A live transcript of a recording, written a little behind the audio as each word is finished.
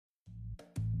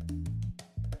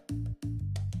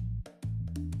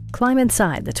climb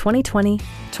inside the 2020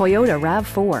 Toyota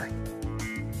RAV4.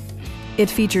 It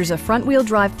features a front-wheel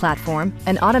drive platform,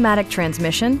 an automatic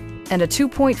transmission, and a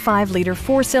 2.5-liter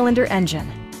four-cylinder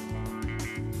engine.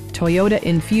 Toyota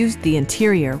infused the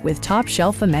interior with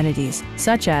top-shelf amenities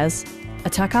such as a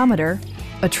tachometer,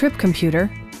 a trip computer,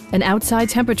 an outside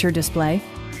temperature display,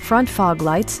 front fog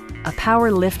lights, a power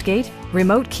liftgate,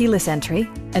 remote keyless entry,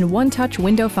 and one-touch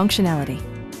window functionality.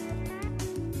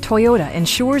 Toyota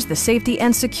ensures the safety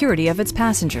and security of its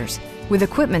passengers with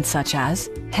equipment such as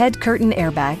head curtain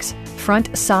airbags,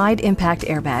 front side impact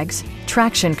airbags,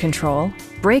 traction control,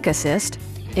 brake assist,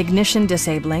 ignition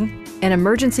disabling, an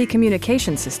emergency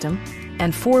communication system,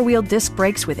 and four-wheel disc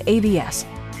brakes with ABS.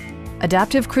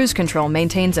 Adaptive Cruise Control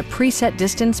maintains a preset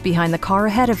distance behind the car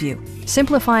ahead of you,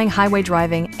 simplifying highway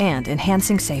driving and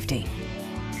enhancing safety.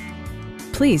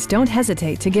 Please don't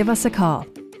hesitate to give us a call.